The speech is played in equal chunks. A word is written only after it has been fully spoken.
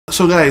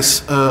So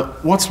guys,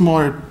 what's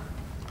more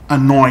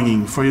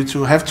annoying for you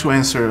to have to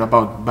answer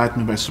about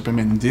Batman vs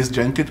Superman in this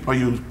junket, or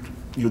you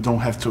don't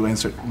have to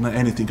answer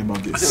anything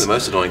about this? I think the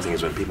most annoying thing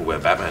is when people wear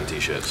Batman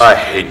t-shirts. I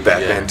hate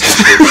Batman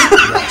t-shirts.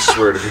 I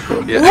swear to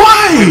God. Yeah.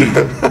 Why?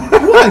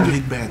 Why do you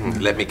hate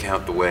Batman? Let me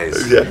count the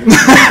ways. Yeah.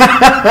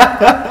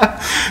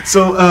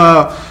 So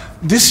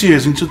this year,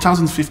 in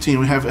 2015,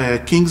 we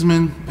have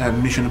Kingsman,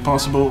 Mission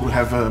Impossible, we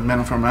have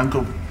Man from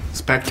U.N.C.L.E.,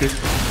 Spectre,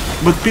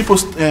 but people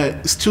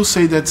still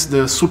say that's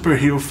the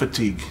superhero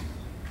fatigue.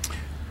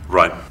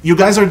 Right. You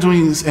guys are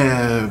doing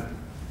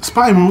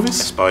spy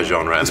movies. Spy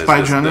genre. And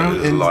spy genre.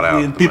 There's a lot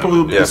out. And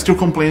people still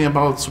complaining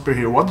about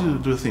superhero. What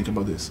do you think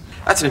about this?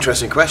 That's an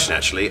interesting question,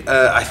 actually.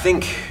 I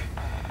think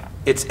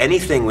it's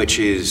anything which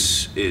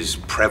is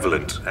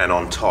prevalent and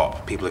on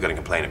top, people are going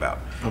to complain about.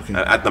 Okay.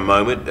 At the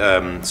moment,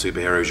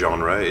 superhero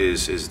genre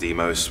is the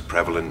most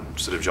prevalent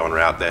sort of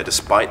genre out there,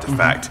 despite the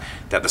fact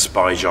that the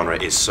spy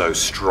genre is so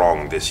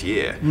strong this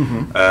year.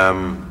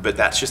 But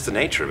that's just the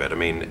nature of it. I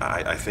mean,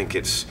 I think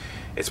it's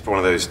one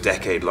of those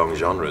decade-long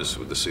genres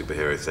with the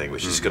superhero thing,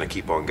 which is going to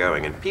keep on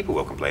going, and people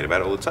will complain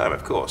about it all the time,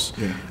 of course.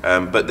 Yeah.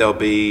 But there'll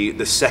be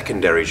the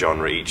secondary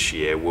genre each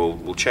year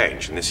will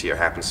change, and this year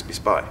happens to be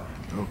spy.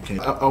 Okay.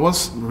 I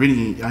was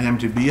reading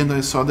IMDb and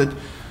I saw that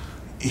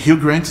Hugh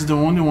Grant is the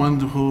only one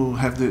who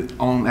have their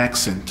own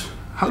accent.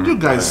 How do you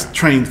guys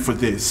train for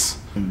this?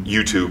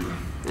 YouTube.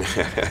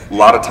 A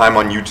lot of time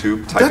on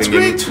YouTube, typing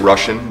in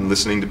Russian and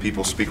listening to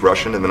people speak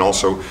Russian, and then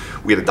also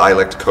we had a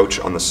dialect coach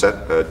on the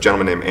set, a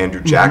gentleman named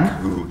Andrew Jack,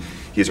 who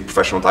he's a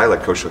professional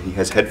dialect coach, so he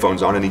has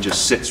headphones on and he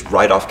just sits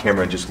right off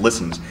camera and just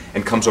listens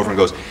and comes over and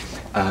goes,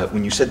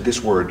 when you said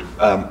this word,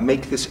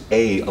 make this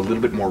A little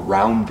bit more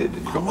rounded.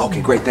 And you go,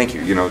 okay, great, thank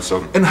you. You know,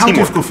 so. And how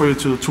difficult for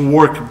you to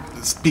work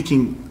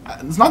speaking?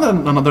 It's not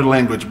another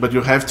language, but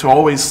you have to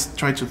always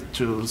try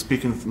to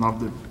speak in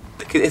another.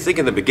 I think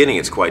in the beginning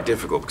it's quite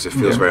difficult because it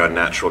feels very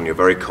unnatural and you're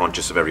very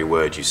conscious of every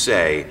word you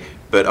say,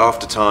 but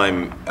after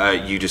time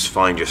you just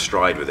find your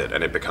stride with it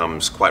and it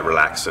becomes quite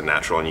relaxed and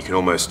natural, and you can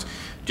almost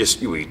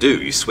just,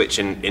 you switch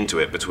into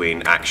it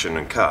between action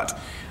and cut.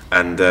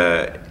 And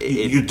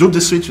you do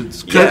the switch,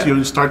 cut,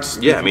 you start.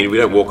 Yeah, I mean, we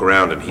don't walk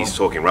around and he's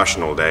talking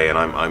Russian all day and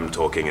I'm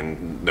talking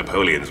in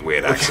Napoleon's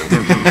weird accent.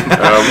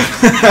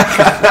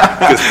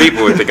 Because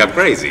people would think I'm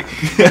crazy.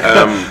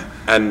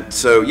 And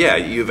so, yeah,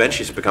 you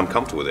eventually just become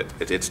comfortable with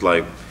it. It's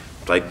like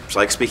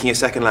speaking a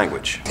second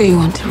language. Do you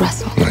want to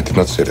wrestle? I did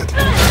not say that.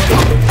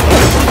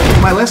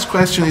 My last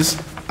question is,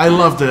 I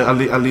love the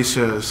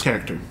Alicia's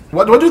character.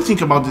 What do you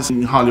think about this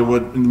in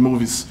Hollywood, in the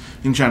movies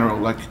in general?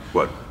 Like,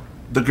 what?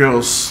 The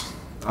girls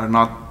are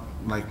not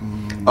like.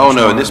 Oh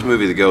no! In this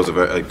movie, the girls are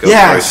very,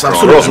 very strong.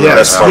 Absolutely.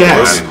 Yes.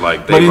 And,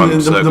 like, but in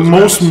the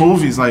most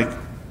movies, like,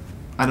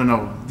 I don't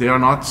know, they are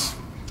not.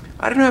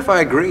 I don't know if I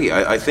agree.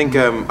 I think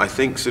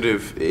sort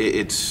of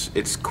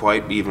it's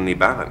quite evenly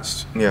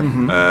balanced. Yeah.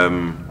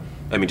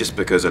 I mean, just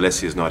because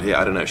Alicia's not here,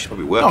 I don't know. She's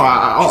probably working.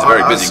 No, she's a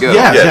very busy girl.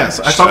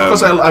 Yes. I thought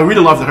because I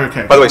really loved her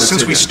character. By the way,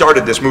 since we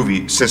started this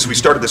movie, since we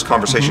started this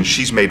conversation,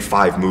 she's made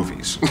 5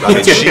 movies. I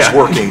mean, she's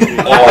working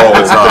all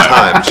the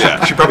time.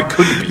 She probably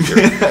couldn't be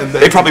here.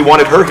 They probably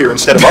wanted her here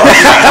instead of us.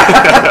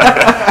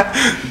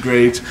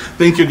 Great.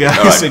 Thank you guys.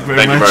 Right. Thank you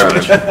very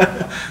much.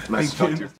 Nice to talk to you.